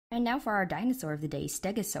And now for our dinosaur of the day,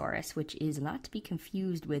 Stegosaurus, which is not to be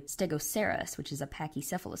confused with Stegoceras, which is a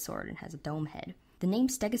pachycephalosaurid and has a dome head. The name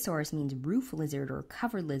Stegosaurus means roof lizard or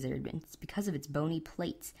covered lizard, and it's because of its bony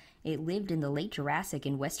plates. It lived in the Late Jurassic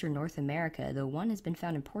in western North America, though one has been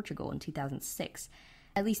found in Portugal in 2006.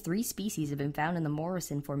 At least 3 species have been found in the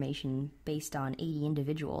Morrison Formation, based on 80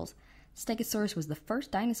 individuals. Stegosaurus was the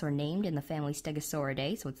first dinosaur named in the family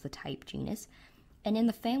Stegosauridae, so it's the type genus. And in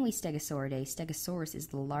the family Stegosauridae, Stegosaurus is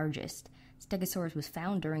the largest. Stegosaurus was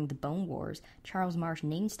found during the Bone Wars. Charles Marsh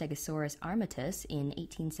named Stegosaurus armatus in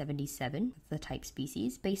 1877, the type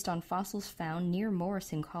species, based on fossils found near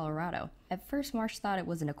Morrison, Colorado. At first, Marsh thought it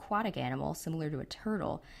was an aquatic animal, similar to a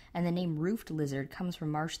turtle, and the name roofed lizard comes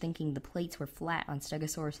from Marsh thinking the plates were flat on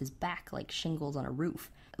Stegosaurus's back, like shingles on a roof.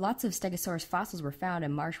 Lots of Stegosaurus fossils were found,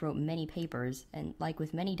 and Marsh wrote many papers, and like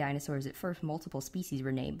with many dinosaurs, at first multiple species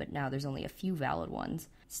were named, but now there's only a few valid ones.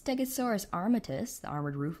 Stegosaurus armatus, the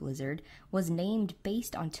armored roof lizard, was named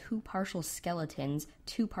based on 2 partial skeletons,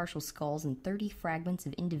 2 partial skulls, and 30 fragments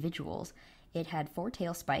of individuals. It had 4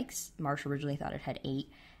 tail spikes, Marsh originally thought it had 8,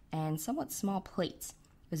 and somewhat small plates.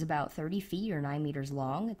 It was about 30 feet or 9 meters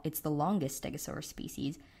long. It's the longest Stegosaurus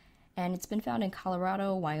species, and it's been found in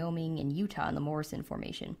Colorado, Wyoming, and Utah in the Morrison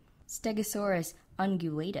Formation. Stegosaurus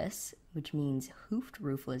ungulatus, which means hoofed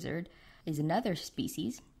roof lizard, is another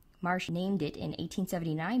species. Marsh named it in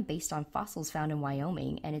 1879 based on fossils found in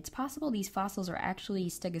Wyoming, and it's possible these fossils are actually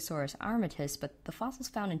Stegosaurus armatus, but the fossils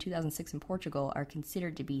found in 2006 in Portugal are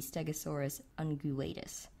considered to be Stegosaurus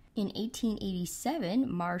ungulatus. In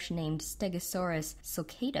 1887, Marsh named Stegosaurus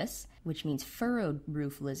sulcatus, which means furrowed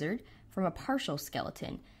roof lizard, from a partial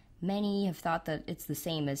skeleton. Many have thought that it's the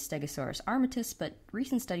same as Stegosaurus armatus, but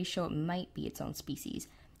recent studies show it might be its own species.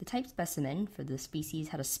 The type specimen for the species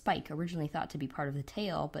had a spike originally thought to be part of the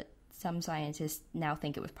tail, but some scientists now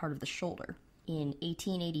think it was part of the shoulder. In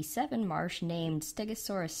 1887, Marsh named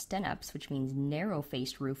Stegosaurus stenups, which means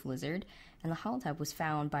narrow-faced roof lizard, and the holotype was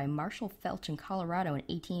found by Marshall Felch in Colorado in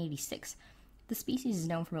 1886. The species is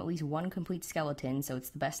known from at least 1 complete skeleton, so it's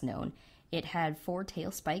the best known. It had 4 tail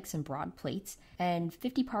spikes and broad plates, and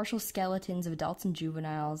 50 partial skeletons of adults and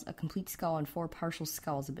juveniles, a complete skull, and 4 partial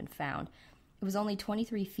skulls have been found. It was only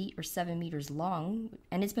 23 feet or 7 meters long,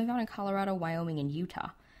 and it's been found in Colorado, Wyoming, and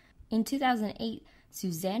Utah. In 2008,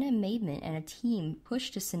 Susanna Maidment and a team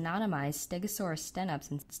pushed to synonymize Stegosaurus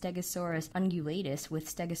stenups and Stegosaurus ungulatus with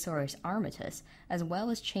Stegosaurus armatus, as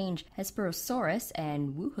well as change Hesperosaurus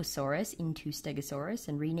and Wuhosaurus into Stegosaurus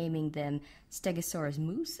and renaming them Stegosaurus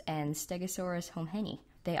moose and Stegosaurus homheni.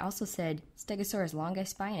 They also said Stegosaurus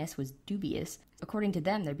longispinus was dubious. According to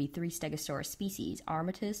them, there'd be 3 Stegosaurus species,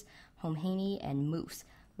 armatus, homheni, and moose,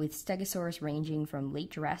 with Stegosaurus ranging from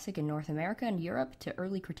late Jurassic in North America and Europe to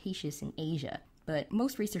early Cretaceous in Asia. But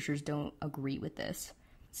most researchers don't agree with this.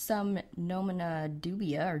 Some nomina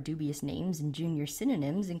dubia, or dubious names, and junior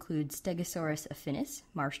synonyms include Stegosaurus affinis.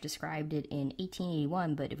 Marsh described it in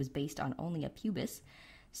 1881, but it was based on only a pubis.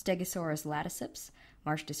 Stegosaurus laticeps.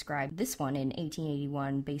 Marsh described this one in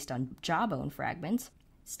 1881 based on jawbone fragments.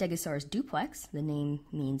 Stegosaurus Duplex, the name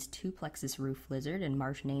means two-plexus roof lizard, and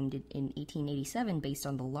Marsh named it in 1887 based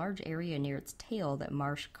on the large area near its tail that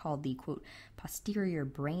Marsh called the, quote, posterior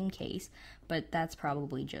brain case, but that's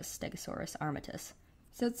probably just Stegosaurus armatus.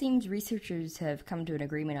 So it seems researchers have come to an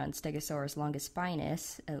agreement on Stegosaurus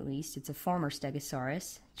longispinus, at least it's a former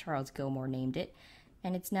Stegosaurus, Charles Gilmore named it,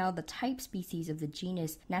 and it's now the type species of the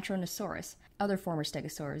genus Natronosaurus. Other former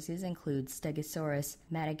Stegosauruses include Stegosaurus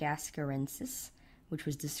madagascarensis, which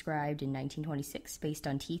was described in 1926 based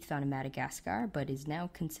on teeth found in Madagascar, but is now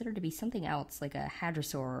considered to be something else like a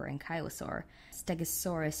hadrosaur or ankylosaur.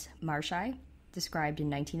 Stegosaurus marshi, described in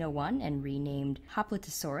 1901 and renamed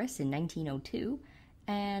Hoplitosaurus in 1902,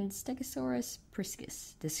 and Stegosaurus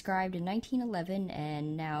priscus, described in 1911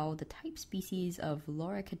 and now the type species of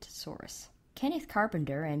Loricatosaurus. Kenneth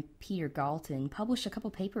Carpenter and Peter Galton published a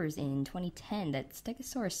couple papers in 2010 that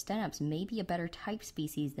Stegosaurus stenups may be a better type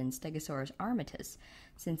species than Stegosaurus armatus,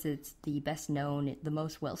 since it's the best known, the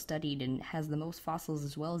most well-studied, and has the most fossils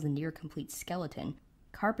as well as a near-complete skeleton.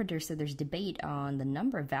 Carpenter said there's debate on the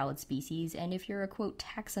number of valid species, and if you're a, quote,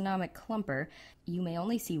 taxonomic clumper, you may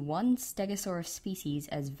only see one Stegosaurus species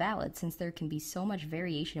as valid since there can be so much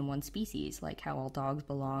variation in one species, like how all dogs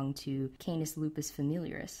belong to Canis lupus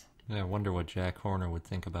familiaris. Yeah, I wonder what Jack Horner would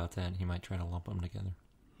think about that. He might try to lump them together.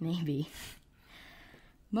 Maybe.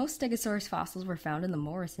 Most Stegosaurus fossils were found in the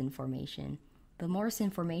Morrison Formation. The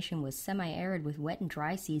Morrison Formation was semi-arid with wet and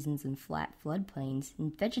dry seasons and flat floodplains,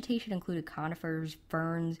 and vegetation included conifers,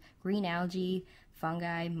 ferns, green algae,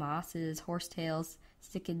 fungi, mosses, horsetails,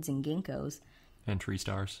 cichlids, and ginkgos. And tree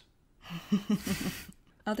stars.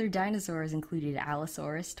 Other dinosaurs included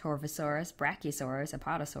Allosaurus, Torvosaurus, Brachiosaurus,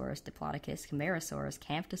 Apatosaurus, Diplodocus, Camarasaurus,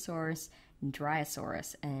 Camptosaurus, and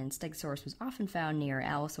Dryosaurus, and Stegosaurus was often found near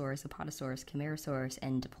Allosaurus, Apatosaurus, Camarasaurus,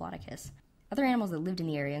 and Diplodocus. Other animals that lived in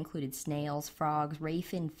the area included snails, frogs,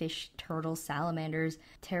 rayfin fish, turtles, salamanders,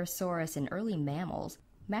 pterosaurus, and early mammals.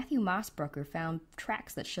 Matthew Mossbrucker found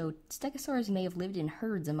tracks that showed Stegosaurus may have lived in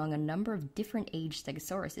herds among a number of different age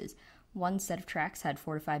Stegosauruses. One set of tracks had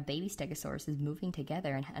 4 to 5 baby Stegosauruses moving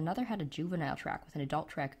together, and another had a juvenile track with an adult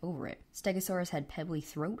track over it. Stegosaurus had pebbly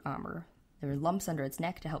throat armor. There were lumps under its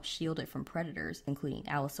neck to help shield it from predators, including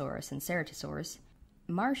Allosaurus and Ceratosaurus.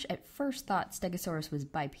 Marsh at first thought Stegosaurus was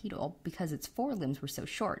bipedal because its forelimbs were so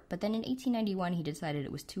short, but then in 1891 he decided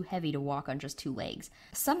it was too heavy to walk on just 2 legs.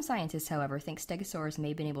 Some scientists, however, think Stegosaurus may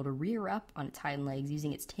have been able to rear up on its hind legs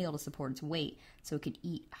using its tail to support its weight so it could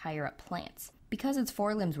eat higher up plants. Because its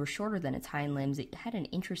forelimbs were shorter than its hind limbs, it had an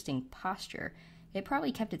interesting posture. It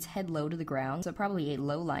probably kept its head low to the ground, so it probably ate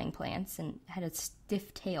low-lying plants, and had a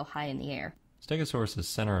stiff tail high in the air. Stegosaurus'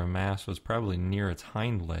 center of mass was probably near its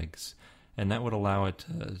hind legs, and that would allow it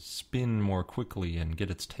to spin more quickly and get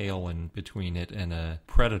its tail in between it and a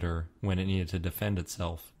predator when it needed to defend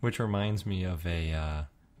itself, which reminds me of a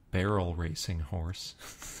barrel racing horse.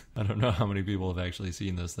 I don't know how many people have actually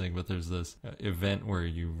seen this thing, but there's this event where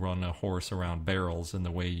you run a horse around barrels, and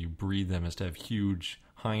the way you breed them is to have huge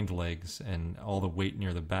hind legs and all the weight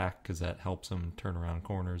near the back, because that helps them turn around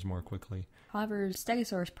corners more quickly. However,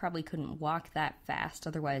 Stegosaurus probably couldn't walk that fast,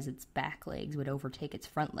 otherwise its back legs would overtake its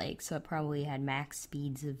front legs, so it probably had max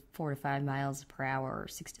speeds of 4 to 5 miles per hour or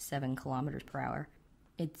 6 to 7 kilometers per hour.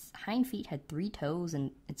 Its hind feet had 3 toes,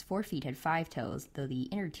 and its forefeet had 5 toes, though the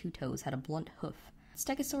inner 2 toes had a blunt hoof.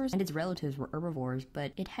 Stegosaurus and its relatives were herbivores,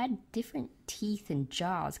 but it had different teeth and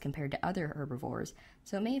jaws compared to other herbivores,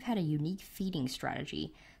 so it may have had a unique feeding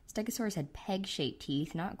strategy. Stegosaurus had peg-shaped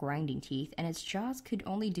teeth, not grinding teeth, and its jaws could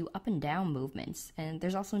only do up and down movements, and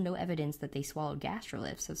there's also no evidence that they swallowed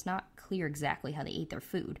gastroliths, so it's not clear exactly how they ate their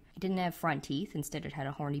food. It didn't have front teeth, instead it had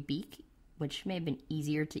a horny beak, which may have been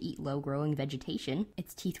easier to eat low-growing vegetation.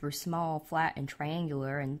 Its teeth were small, flat, and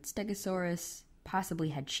triangular, and Stegosaurus possibly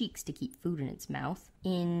had cheeks to keep food in its mouth.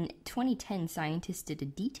 In 2010, scientists did a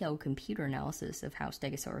detailed computer analysis of how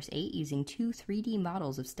Stegosaurus ate using 2 3D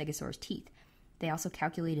models of Stegosaurus teeth. They also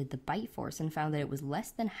calculated the bite force and found that it was less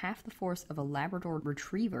than half the force of a Labrador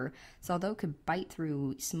retriever, so although it could bite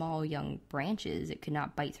through small young branches, it could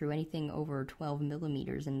not bite through anything over 12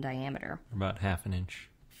 millimeters in diameter. About half an inch.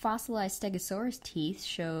 Fossilized Stegosaurus teeth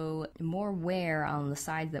show more wear on the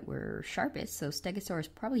sides that were sharpest, so Stegosaurus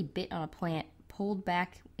probably bit on a plant, pulled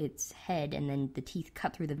back its head, and then the teeth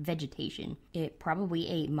cut through the vegetation. It probably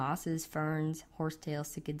ate mosses, ferns, horsetails,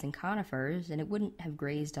 cichlids, and conifers, and it wouldn't have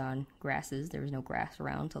grazed on grasses. There was no grass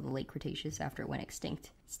around until the late Cretaceous after it went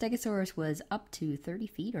extinct. Stegosaurus was up to 30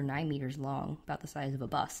 feet or 9 meters long, about the size of a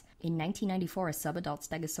bus. In 1994, a subadult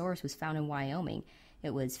Stegosaurus was found in Wyoming.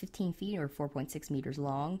 It was 15 feet or 4.6 meters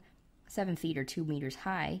long, 7 feet or 2 meters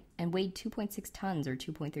high, and weighed 2.6 tons or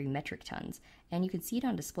 2.3 metric tons, and you can see it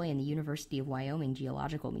on display in the University of Wyoming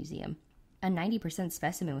Geological Museum. A 90%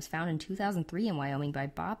 specimen was found in 2003 in Wyoming by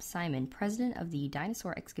Bob Simon, president of the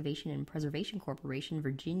Dinosaur Excavation and Preservation Corporation,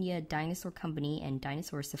 Virginia Dinosaur Company, and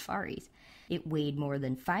Dinosaur Safaris. It weighed more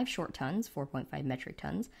than 5 short tons, 4.5 metric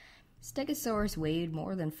tons. Stegosaurus weighed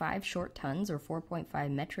more than 5 short tons, or 4.5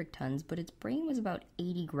 metric tons, but its brain was about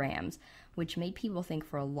 80 grams, which made people think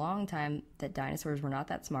for a long time that dinosaurs were not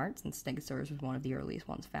that smart, since Stegosaurus was one of the earliest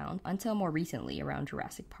ones found, until more recently, around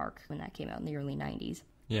Jurassic Park, when that came out in the early 90s.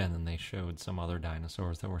 Yeah, and then they showed some other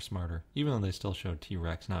dinosaurs that were smarter, even though they still showed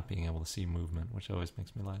T-Rex not being able to see movement, which always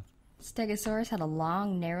makes me laugh. Stegosaurus had a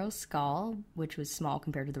long, narrow skull, which was small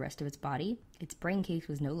compared to the rest of its body. Its brain case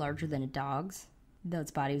was no larger than a dog's, though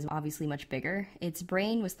its body was obviously much bigger. Its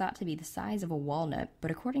brain was thought to be the size of a walnut,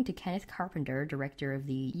 but according to Kenneth Carpenter, director of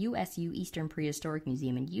the USU Eastern Prehistoric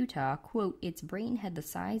Museum in Utah, quote, its brain had the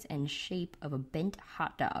size and shape of a bent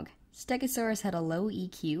hot dog. Stegosaurus had a low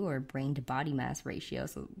EQ, or brain-to-body mass ratio,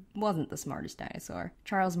 so it wasn't the smartest dinosaur.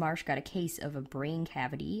 Charles Marsh got a case of a brain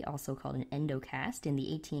cavity, also called an endocast, in the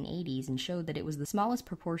 1880s and showed that it was the smallest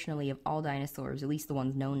proportionally of all dinosaurs, at least the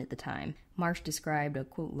ones known at the time. Marsh described a,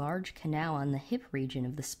 quote, large canal on the hip region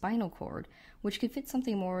of the spinal cord, which could fit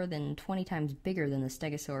something more than 20 times bigger than the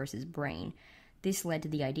Stegosaurus's brain. This led to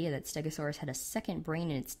the idea that Stegosaurus had a second brain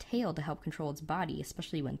in its tail to help control its body,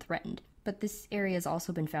 especially when threatened. But this area has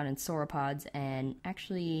also been found in sauropods and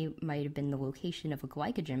actually might have been the location of a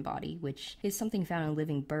glycogen body, which is something found in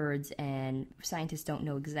living birds, and scientists don't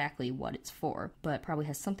know exactly what it's for, but probably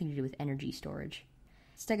has something to do with energy storage.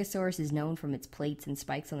 Stegosaurus is known from its plates and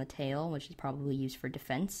spikes on the tail, which is probably used for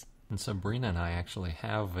defense. And Sabrina and I actually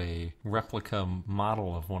have a replica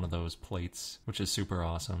model of one of those plates, which is super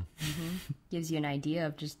awesome. Gives you an idea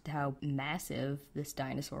of just how massive this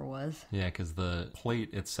dinosaur was. Yeah, because the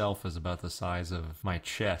plate itself is about the size of my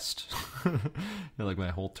chest, like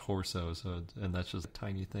my whole torso. And that's just a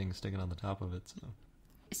tiny thing sticking on the top of it. So.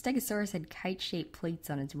 Stegosaurus had kite-shaped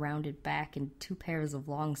plates on its rounded back and 2 pairs of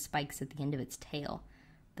long spikes at the end of its tail.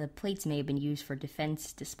 The plates may have been used for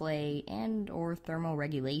defense, display, and or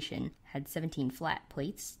thermoregulation. Had 17 flat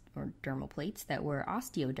plates, or dermal plates, that were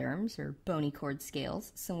osteoderms, or bony cord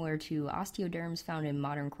scales, similar to osteoderms found in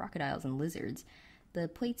modern crocodiles and lizards. The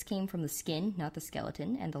plates came from the skin, not the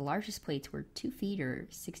skeleton, and the largest plates were 2 feet or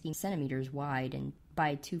 60 centimeters wide and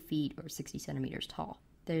by 2 feet or 60 centimeters tall.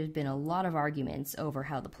 There's been a lot of arguments over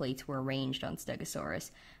how the plates were arranged on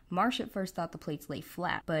Stegosaurus. Marsh at first thought the plates lay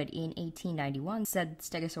flat, but in 1891 said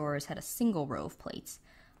Stegosaurus had a single row of plates.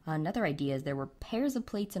 Another idea is there were pairs of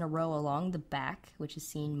plates in a row along the back, which is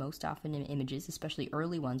seen most often in images, especially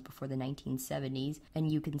early ones before the 1970s,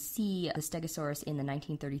 and you can see the Stegosaurus in the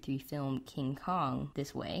 1933 film King Kong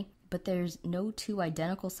this way. But there's no 2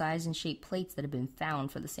 identical size and shape plates that have been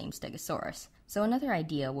found for the same Stegosaurus. So another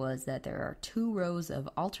idea was that there are 2 rows of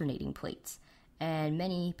alternating plates, and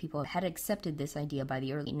many people had accepted this idea by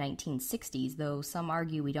the early 1960s, though some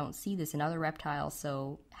argue we don't see this in other reptiles,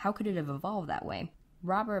 so how could it have evolved that way?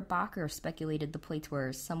 Robert Bacher speculated the plates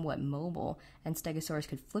were somewhat mobile, and Stegosaurus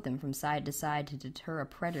could flip them from side to side to deter a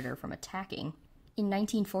predator from attacking. In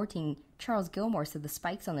 1914, Charles Gilmore said the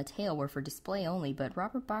spikes on the tail were for display only, but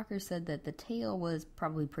Robert Bacher said that the tail was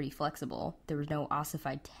probably pretty flexible. There was no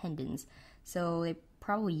ossified tendons, so they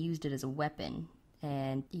probably used it as a weapon.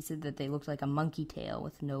 And he said that they looked like a monkey tail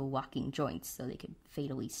with no locking joints, so they could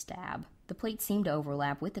fatally stab. The plates seemed to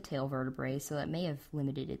overlap with the tail vertebrae, so that may have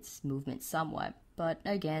limited its movement somewhat. But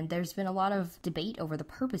again, there's been a lot of debate over the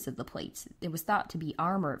purpose of the plates. It was thought to be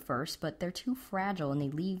armor at first, but they're too fragile and they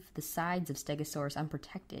leave the sides of Stegosaurus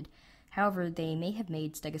unprotected. However, they may have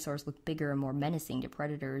made Stegosaurus look bigger and more menacing to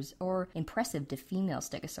predators, or impressive to female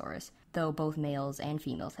Stegosaurus, though both males and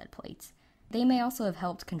females had plates. They may also have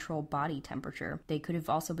helped control body temperature. They could have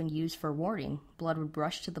also been used for warding. Blood would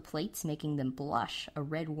rush to the plates, making them blush, a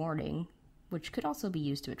red warning, which could also be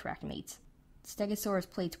used to attract mates. Stegosaurus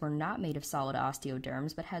plates were not made of solid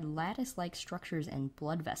osteoderms, but had lattice-like structures and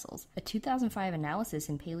blood vessels. A 2005 analysis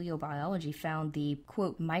in paleobiology found the,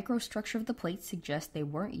 quote, microstructure of the plates suggests they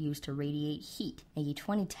weren't used to radiate heat. A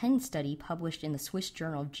 2010 study published in the Swiss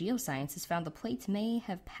Journal of Geosciences found the plates may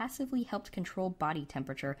have passively helped control body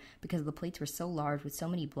temperature because the plates were so large with so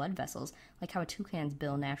many blood vessels, like how a toucan's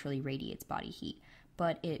bill naturally radiates body heat.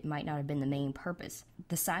 But it might not have been the main purpose.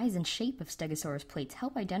 The size and shape of Stegosaurus plates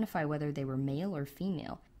help identify whether they were male or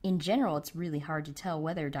female. In general, it's really hard to tell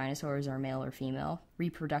whether dinosaurs are male or female.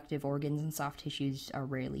 Reproductive organs and soft tissues are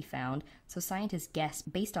rarely found, so scientists guess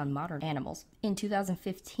based on modern animals. In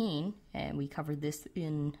 2015, and we covered this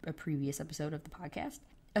in a previous episode of the podcast,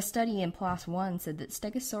 a study in PLOS One said that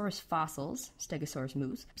Stegosaurus fossils, Stegosaurus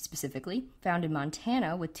moose specifically, found in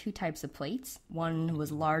Montana with 2 types of plates, one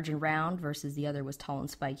was large and round versus the other was tall and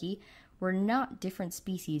spiky, were not different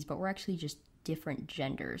species but were actually just different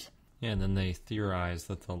genders. Yeah, and then they theorized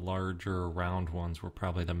that the larger round ones were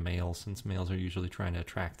probably the males, since males are usually trying to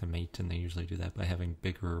attract the mate, and they usually do that by having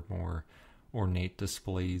bigger, more ornate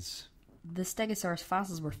displays. The Stegosaurus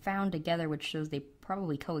fossils were found together, which shows they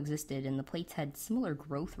probably coexisted, and the plates had similar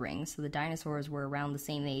growth rings, so the dinosaurs were around the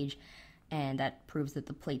same age, and that proves that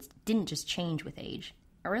the plates didn't just change with age.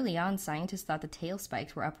 Early on, scientists thought the tail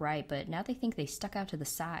spikes were upright, but now they think they stuck out to the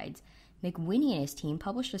sides. McWhinney and his team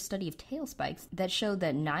published a study of tail spikes that showed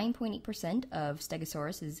that 9.8% of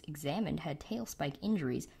Stegosaurus examined had tail spike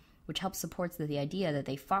injuries, which helps support the idea that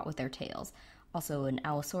they fought with their tails. Also, an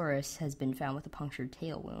Allosaurus has been found with a punctured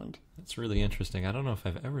tail wound. That's really interesting. I don't know if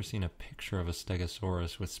I've ever seen a picture of a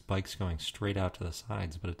Stegosaurus with spikes going straight out to the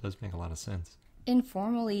sides, but it does make a lot of sense.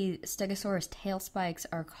 Informally, Stegosaurus tail spikes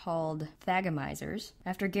are called thagamizers,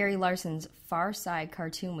 after Gary Larson's Far Side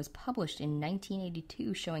cartoon was published in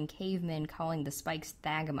 1982 showing cavemen calling the spikes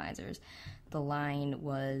thagamizers. The line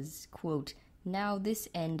was, quote, "Now this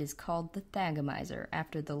end is called the thagamizer,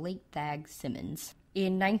 after the late Thag Simmons."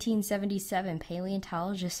 In 1977,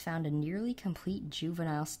 paleontologists found a nearly complete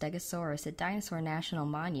juvenile Stegosaurus at Dinosaur National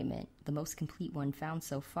Monument, the most complete one found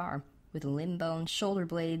so far, with limb bones, shoulder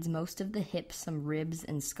blades, most of the hips, some ribs,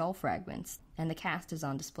 and skull fragments, and the cast is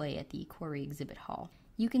on display at the Quarry Exhibit Hall.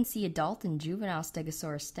 You can see adult and juvenile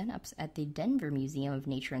Stegosaurus stenops at the Denver Museum of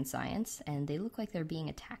Nature and Science, and they look like they're being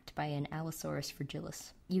attacked by an Allosaurus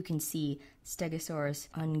fragilis. You can see Stegosaurus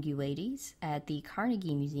ungulates at the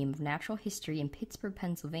Carnegie Museum of Natural History in Pittsburgh,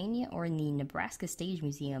 Pennsylvania, or in the Nebraska Stage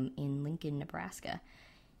Museum in Lincoln, Nebraska.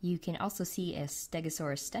 You can also see a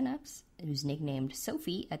Stegosaurus stenops, who's nicknamed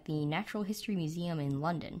Sophie, at the Natural History Museum in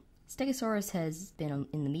London. Stegosaurus has been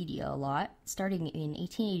in the media a lot. Starting in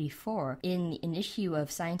 1884, in an issue of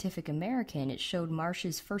Scientific American, it showed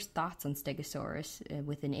Marsh's first thoughts on Stegosaurus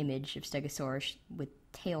with an image of Stegosaurus with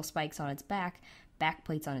tail spikes on its back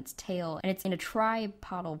plates on its tail, and it's in a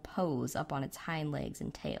tripodal pose up on its hind legs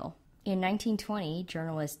and tail. In 1920,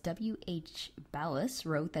 journalist W.H. Ballas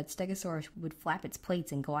wrote that Stegosaurus would flap its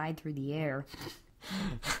plates and glide through the air.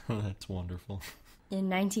 That's wonderful. In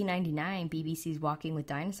 1999, BBC's Walking with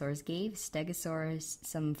Dinosaurs gave Stegosaurus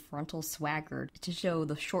some frontal swagger to show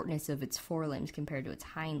the shortness of its forelimbs compared to its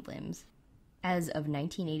hind limbs. As of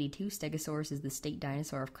 1982, Stegosaurus is the state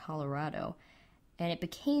dinosaur of Colorado, and it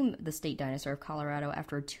became the state dinosaur of Colorado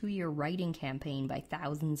after a 2-year writing campaign by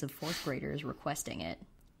thousands of 4th graders requesting it.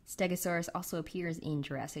 Stegosaurus also appears in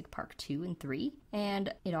Jurassic Park 2 and 3,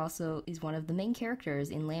 and it also is one of the main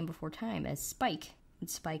characters in Land Before Time as Spike.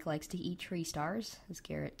 Spike likes to eat tree stars, as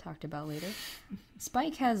Garrett talked about later.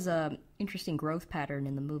 Spike has an interesting growth pattern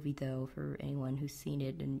in the movie, though, for anyone who's seen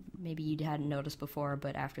it, and maybe you hadn't noticed before,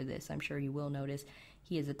 but after this, I'm sure you will notice.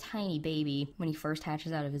 He is a tiny baby when he first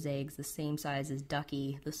hatches out of his eggs, the same size as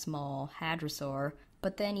Ducky, the small hadrosaur,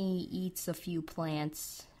 but then he eats a few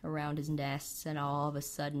plants around his nests, and all of a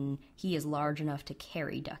sudden, he is large enough to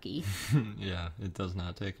carry Ducky. Yeah, it does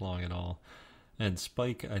not take long at all. And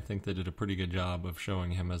Spike, I think they did a pretty good job of showing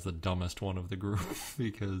him as the dumbest one of the group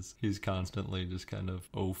because he's constantly just kind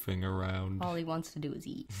of oafing around. All he wants to do is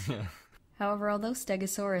eat. Yeah. However, although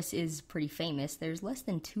Stegosaurus is pretty famous, there's less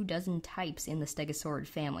than 24 types in the Stegosaurid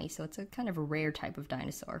family, so it's a kind of a rare type of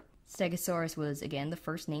dinosaur. Stegosaurus was, again, the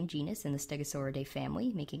first named genus in the Stegosauridae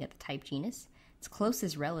family, making it the type genus. Its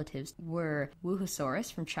closest relatives were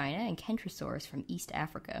Wuhosaurus from China and Kentrosaurus from East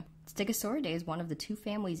Africa. Stegosauridae is one of the 2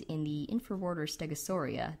 families in the infraorder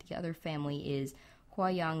Stegosauria. The other family is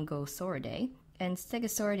Huayangosauridae, and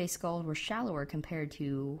Stegosauridae skulls were shallower compared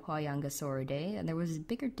to Huayangosauridae, and there was a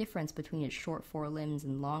bigger difference between its short forelimbs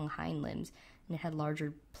and long hind limbs, and it had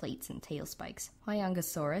larger plates and tail spikes.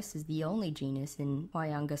 Huayangosaurus is the only genus in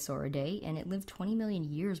Huayangosauridae, and it lived 20 million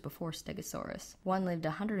years before Stegosaurus. One lived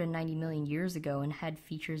 190 million years ago and had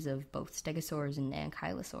features of both stegosaurs and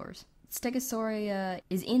ankylosaurs. Stegosauria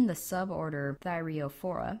is in the suborder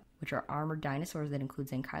Thyreophora, which are armored dinosaurs that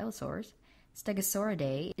includes ankylosaurs.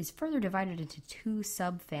 Stegosauridae is further divided into 2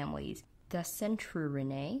 subfamilies,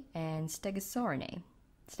 Dacentrurinae and Stegosaurinae.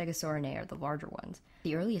 Stegosaurinae are the larger ones.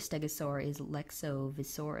 The earliest stegosaur is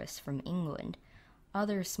Lexovisaurus from England.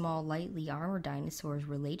 Other small, lightly armored dinosaurs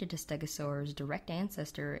related to Stegosaur's direct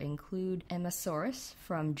ancestor include Emmasaurus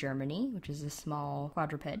from Germany, which is a small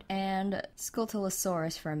quadruped, and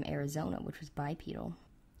Scutellosaurus from Arizona, which was bipedal.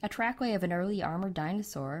 A trackway of an early armored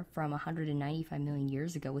dinosaur from 195 million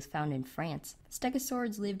years ago was found in France.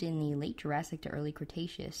 Stegosaurids lived in the late Jurassic to early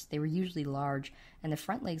Cretaceous. They were usually large, and the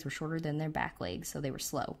front legs were shorter than their back legs, so they were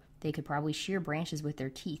slow. They could probably shear branches with their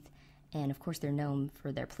teeth, and of course they're known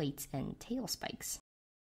for their plates and tail spikes.